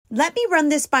Let me run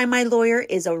this by my lawyer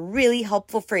is a really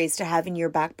helpful phrase to have in your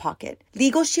back pocket.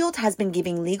 Legal Shield has been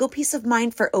giving legal peace of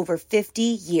mind for over 50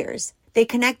 years. They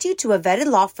connect you to a vetted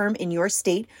law firm in your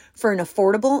state for an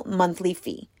affordable monthly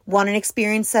fee. Want an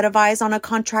experienced set of eyes on a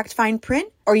contract fine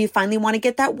print? Or you finally want to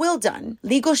get that will done?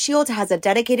 Legal Shield has a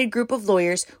dedicated group of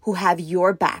lawyers who have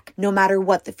your back, no matter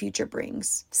what the future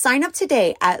brings. Sign up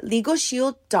today at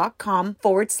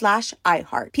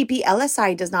LegalShield.com/iHeart.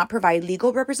 PPLSI does not provide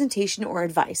legal representation or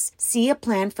advice. See a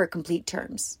plan for complete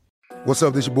terms. What's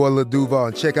up, this your boy Lil Duval,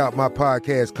 and check out my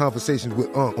podcast, Conversations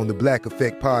with Unc, on the Black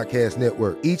Effect Podcast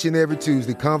Network. Each and every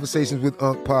Tuesday, Conversations with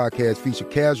Unc podcast feature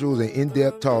casuals and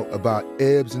in-depth talk about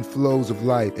ebbs and flows of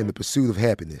life and the pursuit of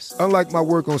happiness. Unlike my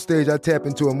work on stage, I tap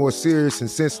into a more serious and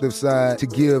sensitive side to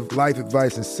give life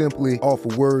advice and simply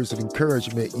offer words of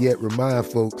encouragement, yet remind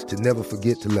folks to never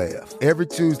forget to laugh. Every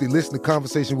Tuesday, listen to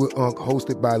Conversations with Unc,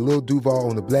 hosted by Lil Duval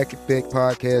on the Black Effect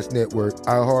Podcast Network,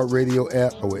 iHeartRadio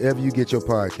app, or wherever you get your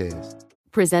podcasts.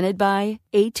 Presented by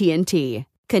AT&T.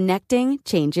 Connecting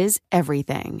changes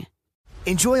everything.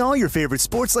 Enjoy all your favorite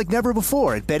sports like never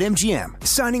before at BetMGM.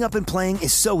 Signing up and playing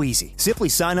is so easy. Simply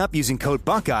sign up using code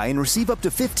Buckeye and receive up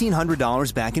to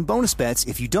 $1,500 back in bonus bets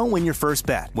if you don't win your first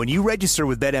bet. When you register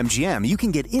with BetMGM, you can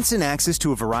get instant access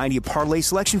to a variety of parlay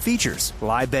selection features,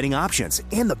 live betting options,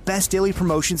 and the best daily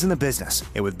promotions in the business.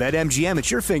 And with BetMGM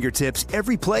at your fingertips,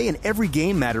 every play and every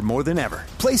game matter more than ever.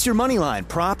 Place your moneyline,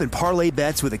 prop, and parlay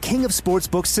bets with the king of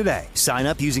sportsbooks today. Sign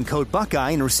up using code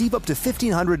Buckeye and receive up to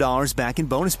 $1,500 back in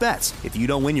bonus bets if you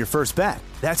don't win your first bet.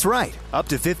 That's right, up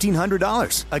to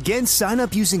 $1,500. Again, sign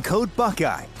up using code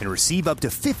Buckeye and receive up to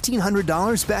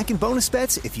 $1,500 back in bonus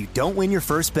bets if you don't win your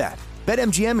first bet.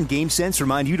 BetMGM and GameSense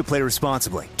remind you to play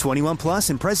responsibly. 21 plus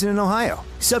and present in Ohio.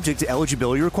 Subject to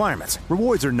eligibility requirements.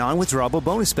 Rewards are non-withdrawable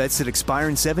bonus bets that expire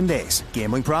in 7 days.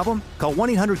 Gambling problem? Call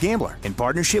 1-800-GAMBLER in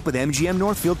partnership with MGM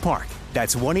Northfield Park.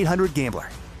 That's 1-800-GAMBLER.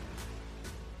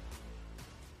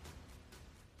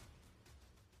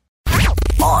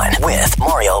 On with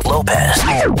Mario Lopez.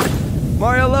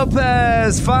 Mario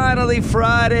Lopez, finally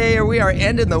Friday. We are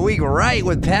ending the week right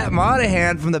with Pat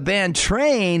Monahan from the band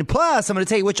Train. Plus, I'm going to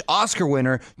tell you which Oscar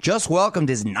winner just welcomed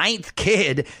his 9th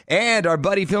kid. And our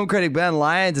buddy film critic Ben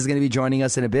Lyons is going to be joining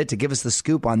us in a bit to give us the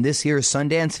scoop on this year's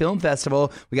Sundance Film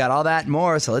Festival. We got all that and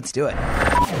more, so let's do it.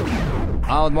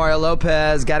 On with Mario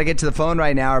Lopez. Got to get to the phone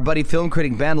right now. Our buddy film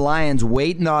critic Ben Lyons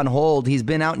waiting on hold. He's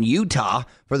been out in Utah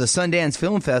for the Sundance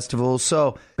Film Festival.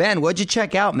 So, Ben, what'd you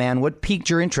check out, man? What piqued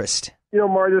your interest? You know,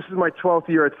 Mario, this is my 12th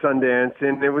year at Sundance,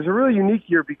 and it was a really unique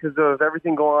year because of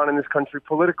everything going on in this country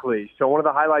politically. So one of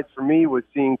the highlights for me was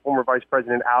seeing former Vice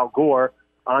President Al Gore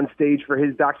on stage for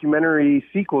his documentary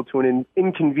sequel to an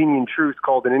Inconvenient Truth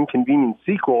called An Inconvenient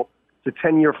Sequel. It's a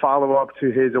 10-year follow-up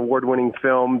to his award-winning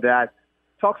film that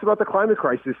talks about the climate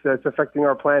crisis that's affecting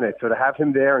our planet. So to have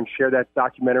him there and share that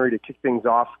documentary to kick things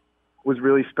off was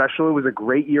really special. It was a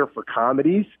great year for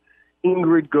comedies.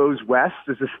 Ingrid Goes West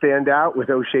is a standout with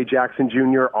O'Shea Jackson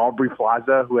Jr., Aubrey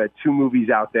Plaza, who had 2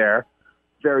 movies out there.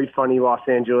 Very funny Los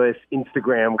Angeles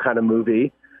Instagram kind of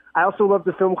movie. I also love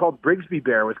the film called Brigsby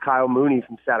Bear with Kyle Mooney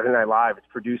from Saturday Night Live. It's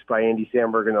produced by Andy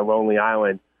Samberg and The Lonely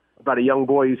Island, about a young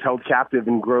boy who's held captive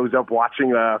and grows up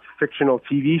watching a fictional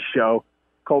TV show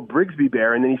called Brigsby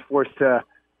Bear, and then he's forced to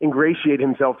ingratiate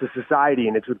himself to society,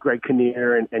 and it's with Greg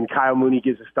Kinnear, and Kyle Mooney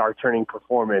gives a star-turning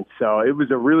performance. So it was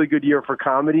a really good year for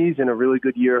comedies and a really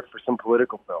good year for some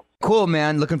political films. Cool,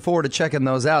 man. Looking forward to checking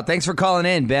those out. Thanks for calling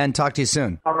in, Ben. Talk to you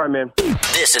soon. All right, man.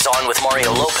 This is On with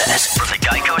Mario Lopez from the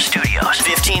Geico Studios.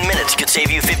 15 minutes could save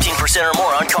you 15% or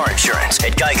more on car insurance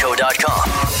at geico.com.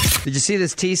 Did you see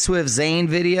this T-Swift Zayn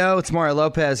video? It's Mario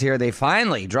Lopez here. They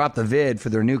finally dropped the vid for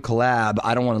their new collab,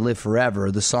 I Don't Want to Live Forever,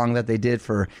 the song that they did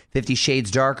for 50 Shades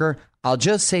Darker. I'll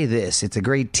just say this. It's a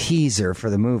great teaser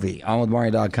for the movie.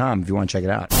 OnWithMario.com if you want to check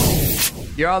it out.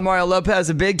 You're on Mario Lopez,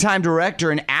 a big-time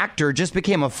director and actor, just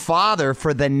became a father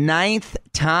for the 9th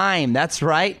time. That's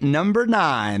right, number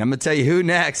 9. I'm going to tell you who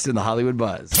next in the Hollywood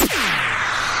Buzz.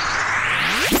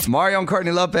 Mario and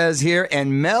Courtney Lopez here,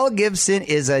 and Mel Gibson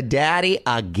is a daddy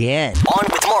again. On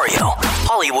with Mario,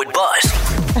 Hollywood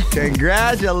Buzz.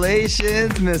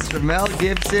 Congratulations, Mr. Mel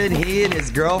Gibson. He and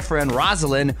his girlfriend,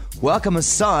 Rosalind, welcome a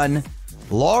son,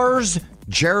 Lars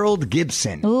Gerald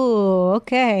Gibson. Ooh,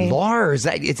 okay. Lars,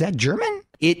 is that German?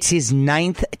 It's his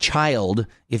 9th child,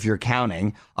 if you're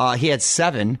counting. He had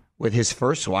 7 with his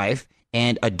first wife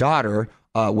and a daughter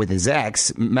with his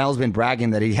ex. Mel's been bragging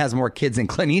that he has more kids than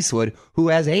Clint Eastwood, who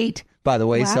has 8, by the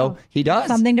way. Wow. So he does.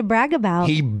 Something to brag about.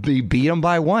 He beat him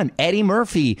by 1. Eddie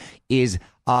Murphy is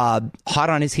hot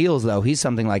on his heels, though. He's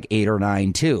something like 8 or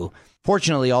 9, too.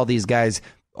 Fortunately, all these guys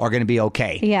are going to be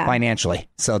okay financially.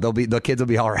 So the kids will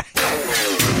be all right.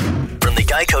 From the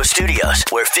Geico Studios,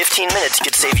 where 15 minutes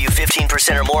could save you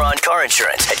 15% or more on car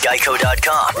insurance at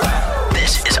geico.com.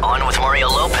 This is On with Mario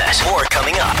Lopez. More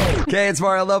coming up. Okay, it's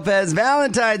Mario Lopez.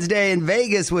 Valentine's Day in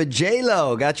Vegas with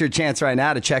J-Lo. Got your chance right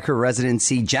now to check her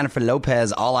residency, Jennifer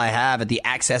Lopez, All I Have, at the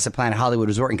Access at Planet Hollywood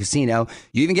Resort and Casino.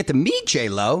 You even get to meet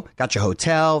J-Lo. Got your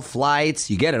hotel, flights,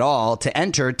 you get it all. To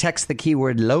enter, text the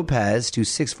keyword Lopez to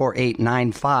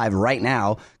 64895 right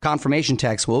now. Confirmation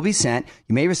text will be sent.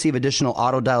 You may receive additional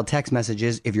auto-dial text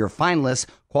messages if you're a finalist,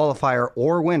 qualifier,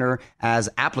 or winner as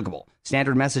applicable.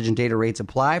 Standard message and data rates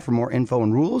apply. For more info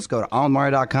and rules, go to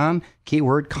onmario.com,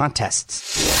 keyword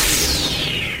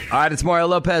contests. All right, it's Mario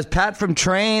Lopez. Pat from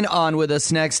Train on with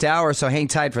us next hour, so hang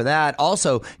tight for that.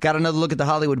 Also, got another look at the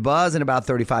Hollywood buzz in about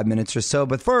 35 minutes or so.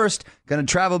 But first, going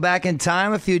to travel back in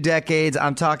time a few decades.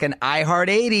 I'm talking iHeart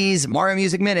 80s. Mario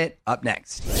Music Minute up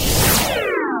next.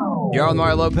 You're on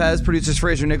Mario Lopez, producers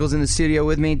Fraser Nichols in the studio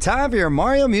with me. Time for your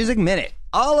Mario Music Minute.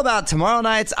 All about tomorrow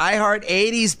night's iHeart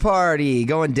 80s party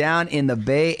going down in the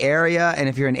Bay Area. And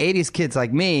if you're an 80s kids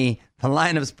like me, the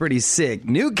lineup's pretty sick.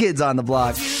 New kids on the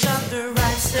block.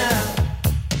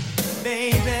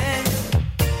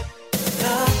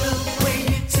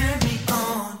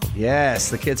 Yes,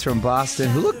 the kids from Boston,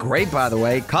 who look great, by the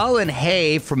way. Colin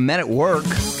Hay from Men at Work.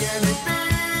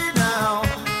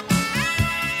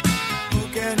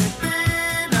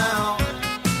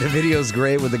 The video's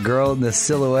great with the girl in the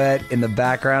silhouette in the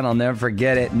background. I'll never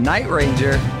forget it. Night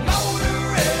Ranger.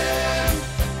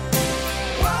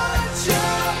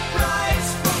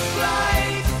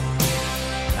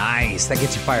 Nice. That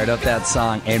gets you fired up, that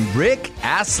song. And Rick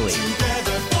Astley.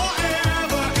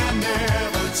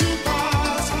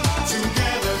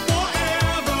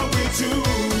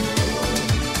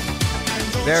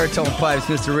 Baritone pipes,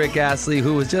 Mr. Rick Astley,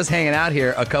 who was just hanging out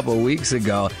here a couple of weeks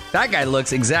ago. That guy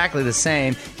looks exactly the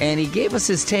same, and he gave us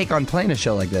his take on playing a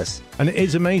show like this. And it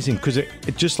is amazing, because it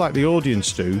just like the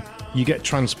audience do, you get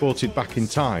transported back in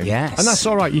time. Yes. And that's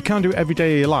all right. You can't do it every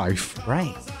day of your life.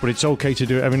 Right. But it's okay to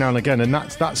do it every now and again. And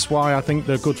that's why I think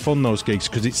they're good fun, those gigs,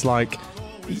 because it's like,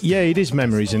 yeah, it is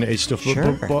memories and it is stuff,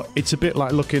 Sure. but it's a bit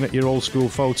like looking at your old school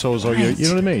photos or you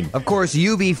know what I mean? Of course,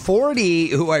 UB40,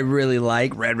 who I really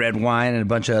like, Red Red Wine and a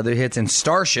bunch of other hits, and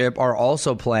Starship are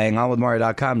also playing.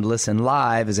 OnWithMario.com to listen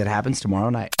live as it happens tomorrow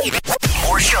night.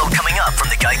 More show coming up from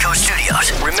the Geico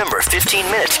Studios. Remember, 15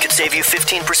 minutes could save you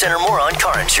 15% or more on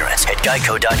car insurance at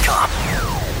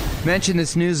geico.com. Mentioned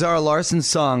this new Zara Larsson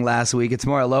song last week. It's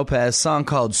Mario Lopez, song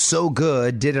called So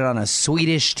Good. Did it on a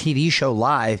Swedish TV show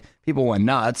live. People went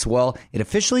nuts. Well, it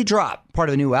officially dropped. Part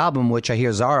of a new album, which I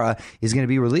hear Zara is going to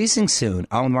be releasing soon.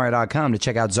 OnWithMario.com to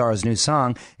check out Zara's new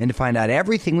song and to find out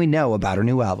everything we know about her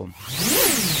new album.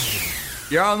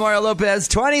 You're on Mario Lopez.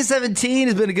 2017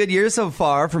 has been a good year so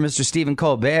far for Mr. Stephen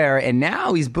Colbert, and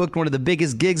now he's booked one of the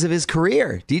biggest gigs of his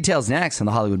career. Details next on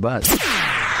the Hollywood Buzz.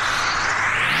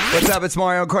 What's up? It's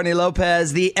Mario Courtney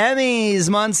Lopez. The Emmys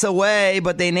months away,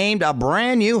 but they named a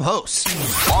brand new host.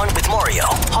 On with Mario,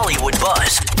 Hollywood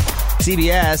Buzz.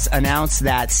 CBS announced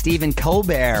that Stephen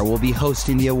Colbert will be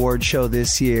hosting the award show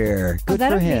this year. Good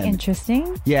that'll for him. Be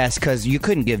interesting. Yes, because you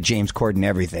couldn't give James Corden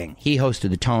everything. He hosted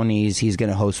the Tonys. He's going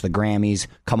to host the Grammys.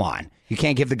 Come on. You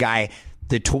can't give the guy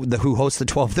who hosts the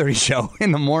 12:30 show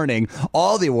in the morning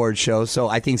all the award shows. So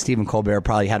I think Stephen Colbert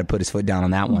probably had to put his foot down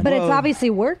on that one. But it's obviously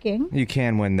working. You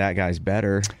can when that guy's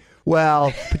better.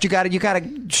 Well, but you got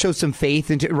to show some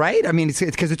faith into, right? I mean, it's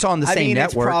because it's on the same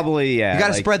network. It's probably, yeah. You got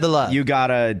to spread the love. You got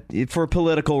to, for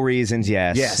political reasons,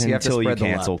 yes. Yes, you have to until spread you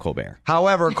the cancel love. Colbert.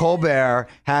 However, Colbert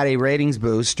had a ratings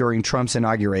boost during Trump's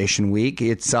inauguration week.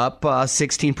 It's up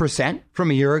 16%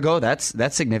 from a year ago. That's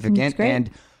significant. That's great. And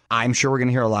I'm sure we're going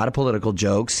to hear a lot of political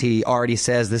jokes. He already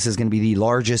says this is going to be the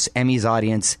largest Emmys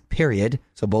audience, period.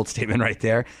 So bold statement right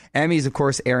there. Emmys, of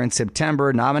course, air in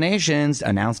September. Nominations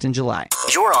announced in July.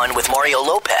 You're on with Mario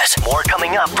Lopez. More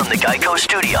coming up from the Geico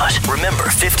Studios. Remember,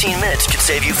 15 minutes could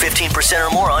save you 15%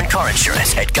 or more on car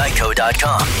insurance at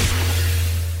geico.com.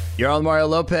 You're on Mario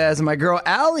Lopez, and my girl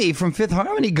Allie from Fifth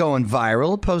Harmony going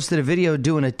viral. Posted a video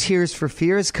doing a Tears for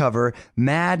Fears cover,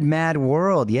 Mad Mad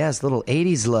World. Yes, little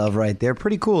 80s love right there.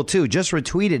 Pretty cool, too. Just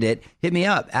retweeted it. Hit me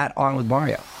up at On With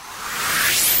Mario.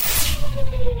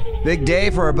 Big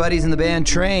day for our buddies in the band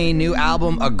Train. New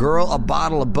album, A Girl, A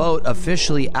Bottle, A Boat,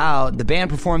 officially out. The band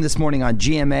performed this morning on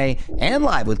GMA and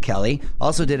Live with Kelly.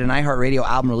 Also did an iHeartRadio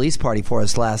album release party for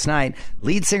us last night.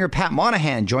 Lead singer Pat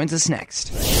Monahan joins us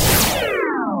next.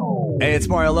 Hey, it's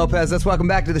Mario Lopez. Let's welcome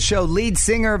back to the show lead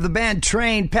singer of the band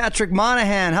Train, Patrick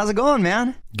Monahan. How's it going,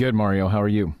 man? Good, Mario. How are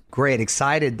you? Great.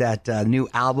 Excited that new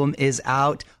album is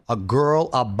out. A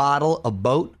Girl, a Bottle, a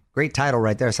Boat. Great title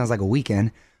right there. Sounds like a weekend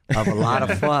of a lot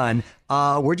of fun.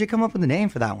 Where'd you come up with the name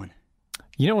for that one?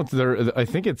 You know what? I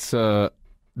think it's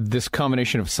this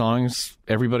combination of songs.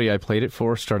 Everybody I played it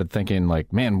for started thinking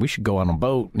like, man, we should go on a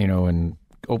boat, and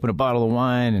open a bottle of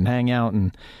wine and hang out.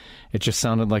 And it just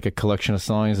sounded like a collection of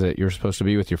songs that you're supposed to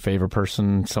be with your favorite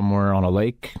person somewhere on a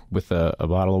lake with a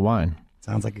bottle of wine.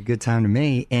 Sounds like a good time to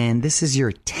me. And this is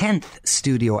your 10th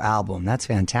studio album. That's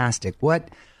fantastic. What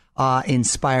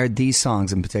inspired these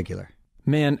songs in particular?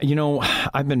 Man,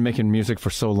 I've been making music for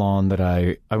so long that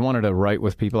I wanted to write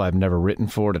with people I've never written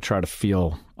for, to try to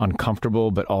feel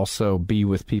uncomfortable, but also be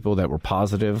with people that were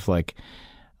positive. Like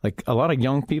a lot of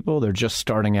young people, they're just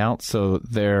starting out, so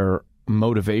their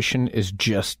motivation is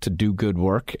just to do good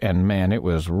work. And man, it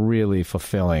was really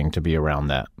fulfilling to be around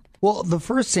that. Well, the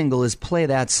first single is Play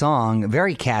That Song.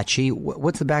 Very catchy.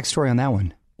 What's the backstory on that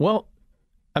one? Well,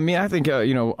 I mean, I think,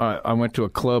 I went to a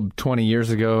club 20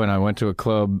 years ago, and I went to a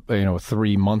club,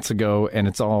 3 months ago, and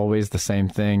it's always the same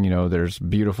thing. There's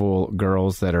beautiful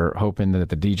girls that are hoping that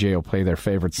the DJ will play their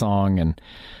favorite song, and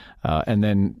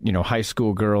then, high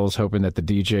school girls hoping that the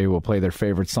DJ will play their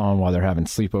favorite song while they're having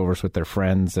sleepovers with their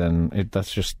friends, and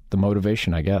that's just the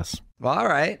motivation, I guess. All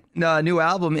right. The new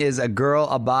album is A Girl,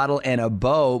 a Bottle, and a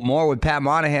Boat. More with Pat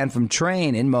Monahan from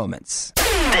Train in moments.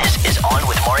 This is On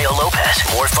with Mario Lopez.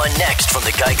 More fun next from the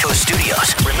Geico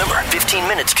Studios. Remember, 15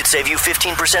 minutes could save you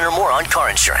 15% or more on car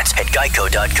insurance at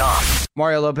geico.com.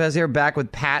 Mario Lopez here, back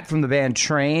with Pat from the band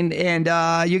Train. And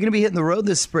you're going to be hitting the road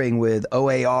this spring with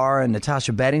OAR and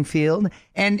Natasha Bedingfield.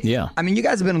 And, yeah. I mean, you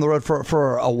guys have been on the road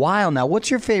for a while now. What's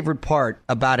your favorite part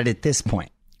about it at this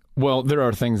point? Well, there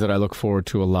are things that I look forward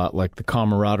to a lot, like the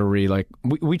camaraderie. Like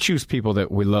we choose people that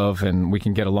we love and we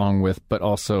can get along with, but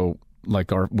also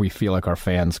like we feel like our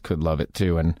fans could love it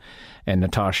too. And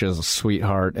Natasha's a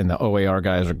sweetheart, and the OAR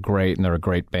guys are great, and they're a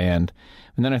great band.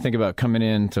 And then I think about coming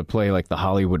in to play like the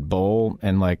Hollywood Bowl,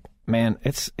 and like, man,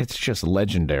 it's just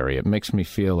legendary. It makes me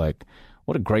feel like,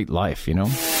 what a great life,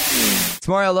 It's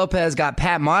Mario Lopez, got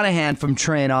Pat Monahan from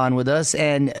Train on with us,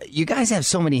 and you guys have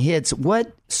so many hits.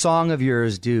 What song of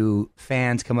yours do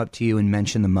fans come up to you and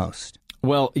mention the most?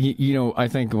 Well, I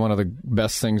think one of the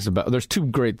best things there's two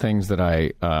great things that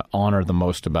I honor the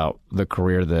most about the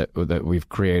career that we've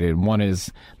created. One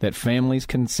is that families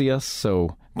can see us,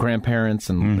 so grandparents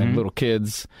and little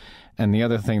kids. And the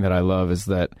other thing that I love is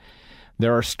that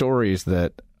there are stories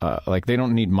that, they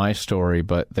don't need my story,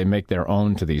 but they make their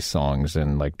own to these songs.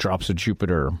 And like Drops of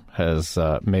Jupiter has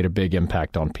made a big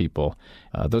impact on people.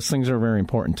 Those things are very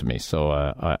important to me, so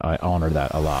I honor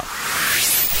that a lot.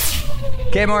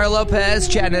 Okay, Mario Lopez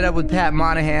chatting it up with Pat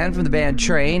Monahan from the band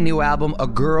Train. New album, A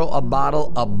Girl, a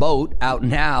Bottle, a Boat, out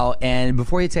now. And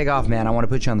before you take off, man, I want to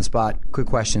put you on the spot. Quick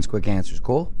questions, quick answers.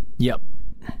 Cool? Yep.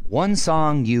 One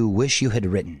song you wish you had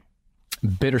written?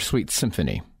 Bittersweet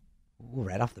Symphony. Ooh,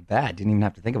 right off the bat. Didn't even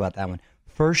have to think about that one.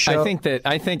 First show.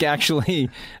 I think actually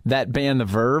that band, The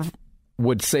Verve,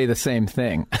 would say the same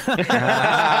thing.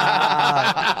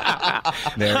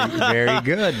 Very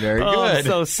good. Very good. I'm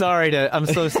so sorry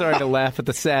to laugh at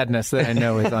the sadness that I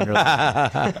know is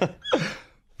underlying.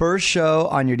 First show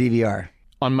on your DVR.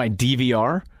 On my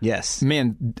DVR? Yes.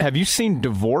 Man, have you seen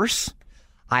Divorce?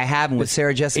 I haven't, with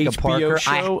Sarah Jessica HBO Parker.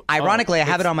 show? Ironically, I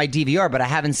have it on my DVR, but I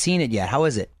haven't seen it yet. How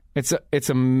is it? It's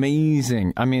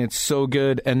amazing. I mean, it's so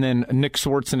good. And then Nick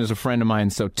Swartzen is a friend of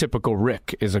mine, so Typical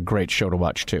Rick is a great show to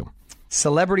watch too.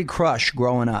 Celebrity crush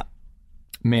growing up.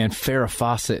 Man, Farrah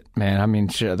Fawcett. Man, I mean,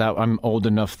 I'm old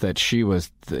enough that she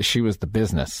was the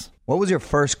business. What was your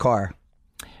first car?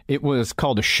 It was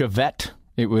called a Chevette.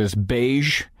 It was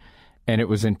beige, and it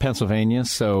was in Pennsylvania,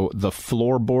 so the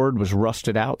floorboard was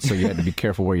rusted out, so you had to be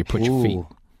careful where you put your feet.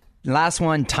 Last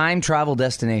one, time travel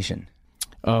destination.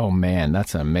 Oh, man,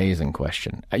 that's an amazing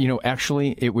question.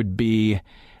 Actually, it would be,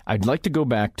 I'd like to go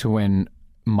back to when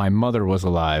my mother was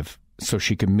alive so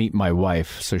she could meet my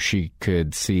wife, so she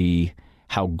could see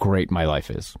how great my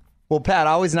life is. Well, Pat,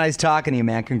 always nice talking to you,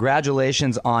 man.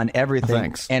 Congratulations on everything.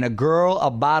 Thanks. And A Girl, a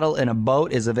Bottle, and a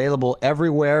Boat is available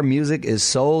everywhere music is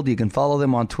sold. You can follow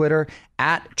them on Twitter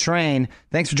 @Train.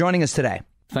 Thanks for joining us today.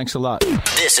 Thanks a lot.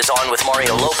 This is On with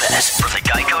Mario Lopez from the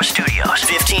Geico Studios.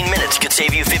 15 minutes could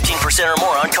save you 15% or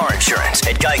more on car insurance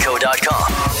at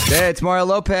geico.com. Hey, it's Mario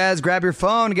Lopez. Grab your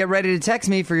phone and get ready to text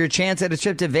me for your chance at a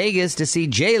trip to Vegas to see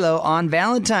J-Lo on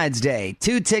Valentine's Day.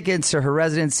 2 tickets to her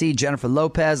residency, Jennifer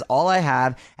Lopez, all I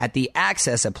have at the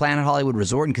Access at Planet Hollywood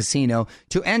Resort and Casino.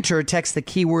 To enter, text the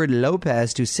keyword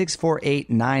Lopez to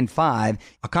 64895.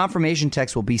 A confirmation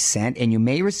text will be sent, and you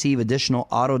may receive additional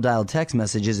auto-dial text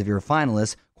messages if you're a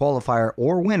finalist, qualifier,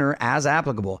 or winner as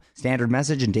applicable. Standard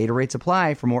message and data rates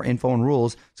apply. For more info and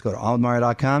rules, let's go to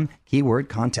onwithmario.com, keyword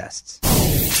contests.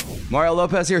 Mario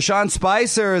Lopez here. Sean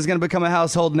Spicer is going to become a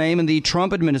household name in the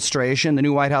Trump administration. The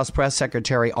new White House press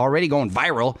secretary already going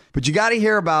viral, but you got to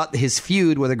hear about his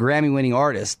feud with a Grammy-winning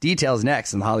artist. Details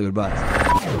next in the Hollywood Buzz.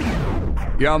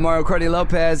 You're on Mario Courtney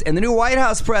Lopez, and the new White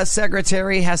House press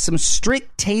secretary has some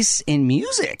strict tastes in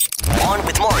music. On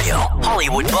with Mario,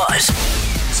 Hollywood Buzz.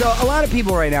 So a lot of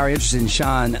people right now are interested in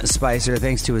Sean Spicer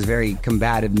thanks to his very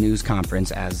combative news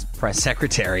conference as press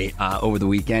secretary over the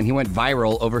weekend. He went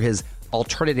viral over his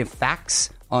alternative facts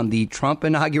on the Trump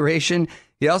inauguration.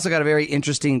 He also got a very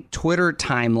interesting Twitter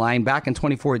timeline. Back in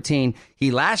 2014,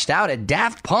 he lashed out at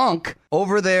Daft Punk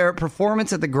over their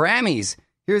performance at the Grammys.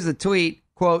 Here's the tweet,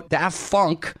 quote, "Daft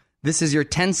Punk, this is your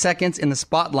 10 seconds in the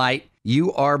spotlight.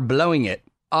 You are blowing it."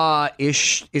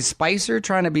 Is Spicer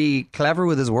trying to be clever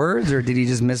with his words, or did he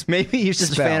just miss? Maybe he's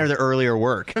just a fan of the earlier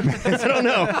work. I don't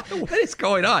know. What is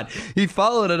going on? He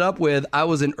followed it up with, "I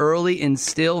was an early and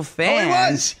still fan." Oh, he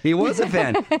was. He was a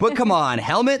fan. But come on,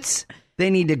 helmets, they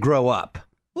need to grow up.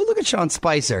 Well, look at Sean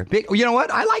Spicer. You know what?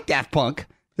 I like Daft Punk.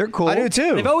 They're cool. I do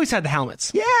too. They've always had the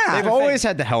helmets. Yeah. They've always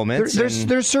had the helmets.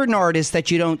 There's certain artists that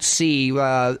you don't see.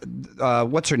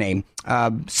 What's her name?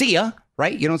 Sia.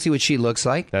 Right? You don't see what she looks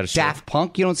like. That is true. Daft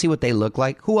Punk, you don't see what they look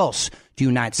like. Who else do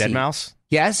you not see? Deadmau5?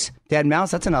 Yes, Deadmau5,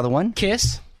 that's another one.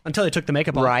 Kiss, until they took the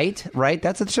makeup off.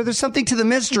 Right. So there's something to the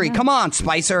mystery. Come on,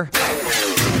 Spicer.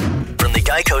 From the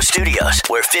Geico Studios,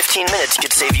 where 15 minutes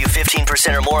could save you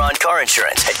 15% or more on car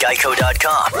insurance at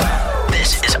geico.com.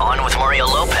 This is On with Mario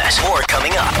Lopez. More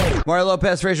coming up. Mario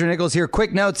Lopez, Fraser Nichols here.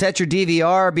 Quick note, set your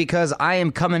DVR because I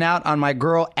am coming out on my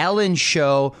girl Ellen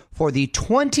show for the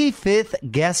 25th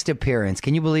guest appearance.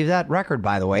 Can you believe that? Record,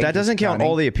 by the way. That doesn't count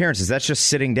all the appearances. That's just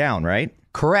sitting down, right?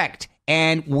 Correct.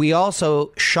 And we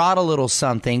also shot a little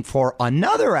something for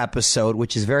another episode,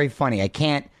 which is very funny. I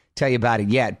can't tell you about it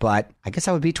yet, but I guess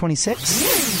I would be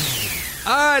 26.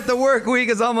 All right, the work week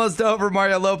is almost over.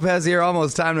 Mario Lopez here,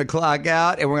 almost time to clock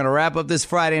out. And we're going to wrap up this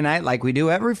Friday night like we do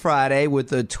every Friday with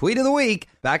the tweet of the week.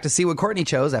 Back to see what Courtney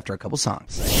chose after a couple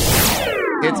songs.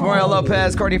 It's Mario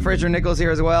Lopez, Courtney Fraser Nichols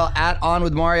here as well, at On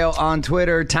With Mario on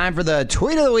Twitter. Time for the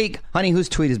tweet of the week. Honey, whose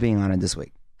tweet is being honored this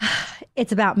week?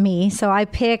 It's about me. So I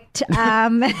picked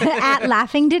at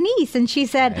Laughing Denise. And she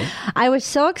said, I was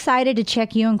so excited to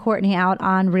check you and Courtney out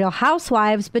on Real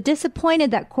Housewives, but disappointed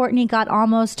that Courtney got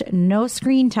almost no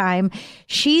screen time.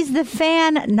 She's the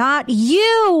fan, not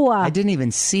you. I didn't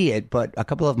even see it, but a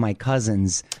couple of my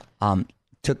cousins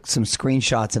took some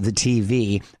screenshots of the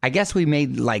TV. I guess we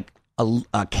made like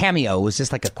a cameo. It was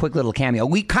just like a quick little cameo.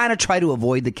 We kind of try to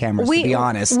avoid the cameras, to be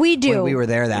honest. We do. When we were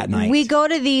there that night. We go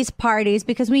to these parties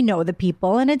because we know the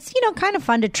people, and it's, kind of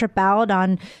fun to trip out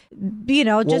on,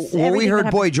 just well, we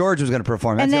heard Boy George was going to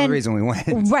perform. That's the only reason we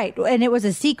went. Right. And it was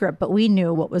a secret, but we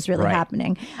knew what was really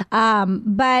happening.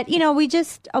 But, we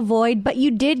just avoid. But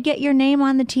you did get your name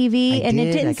on the TV, it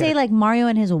didn't say like Mario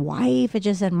and his wife. It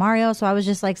just said Mario. So I was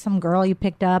just like some girl you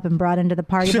picked up and brought into the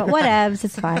party. But whatevs,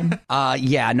 it's fine.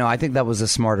 I think that was a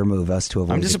smarter move, us to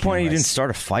avoid. I'm disappointed you didn't start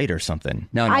a fight or something.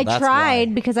 No, I that's tried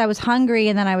why. because I was hungry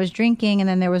and then I was drinking and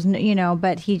then there was,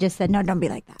 but he just said, no, don't be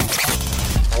like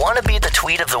that. Want to be the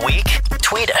tweet of the week?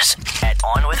 Tweet us at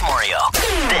On With Mario.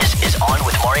 This is On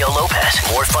With Mario Lopez.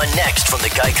 More fun next from the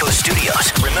Geico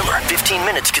Studios. Remember, 15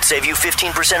 minutes could save you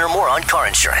 15% or more on car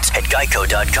insurance at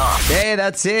geico.com. Hey,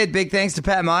 that's it. Big thanks to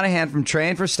Pat Monahan from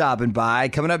Train for stopping by.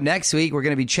 Coming up next week, we're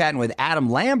going to be chatting with Adam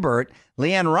Lambert.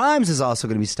 Leanne Rhymes is also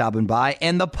going to be stopping by.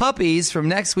 And the puppies from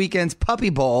next weekend's Puppy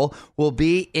Bowl will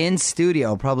be in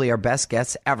studio. Probably our best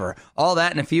guests ever. All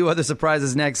that and a few other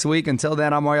surprises next week. Until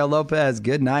then, I'm Mario Lopez.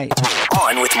 Good night.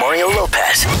 On with Mario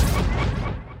Lopez.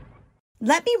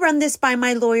 Let me run this by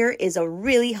my lawyer is a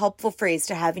really helpful phrase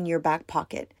to have in your back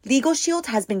pocket. Legal Shield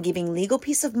has been giving legal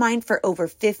peace of mind for over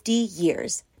 50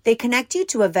 years. They connect you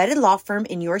to a vetted law firm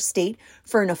in your state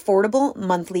for an affordable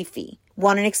monthly fee.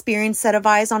 Want an experienced set of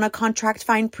eyes on a contract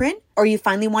fine print? Or you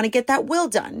finally want to get that will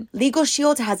done? Legal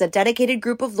Shield has a dedicated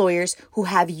group of lawyers who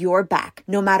have your back,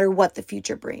 no matter what the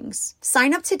future brings.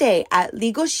 Sign up today at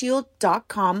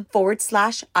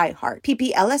LegalShield.com/iHeart.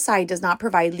 PPLSI does not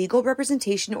provide legal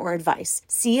representation or advice.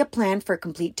 See a plan for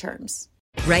complete terms.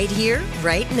 Right here,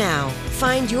 right now.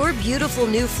 Find your beautiful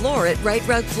new floor at Right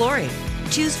Rug Flooring.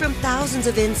 Choose from thousands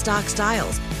of in-stock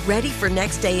styles, ready for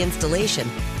next day installation,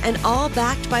 and all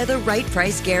backed by the right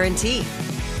price guarantee.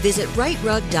 Visit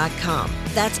rightrug.com.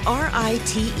 That's RITERUG.com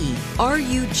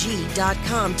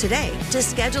today to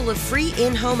schedule a free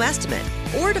in-home estimate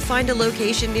or to find a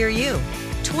location near you.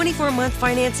 24-month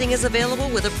financing is available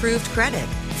with approved credit.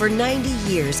 For 90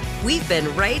 years, we've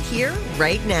been right here,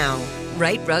 right now.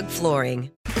 Right Rug Flooring.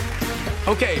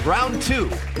 Okay, round two.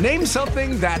 Name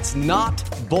something that's not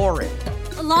boring.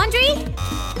 A laundry?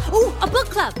 Ooh, a book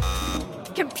club.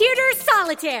 Computer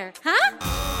solitaire, huh?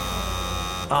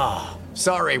 Ah,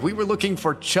 sorry, we were looking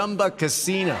for Chumba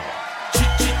Casino.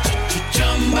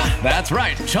 That's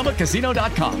right,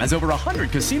 ChumbaCasino.com has over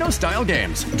 100 casino-style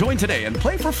games. Join today and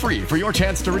play for free for your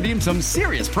chance to redeem some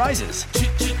serious prizes.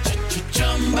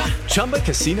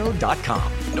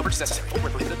 ChumbaCasino.com. No purchase necessary. Void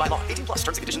where prohibited by law. 18+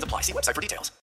 terms and conditions apply. See website for details.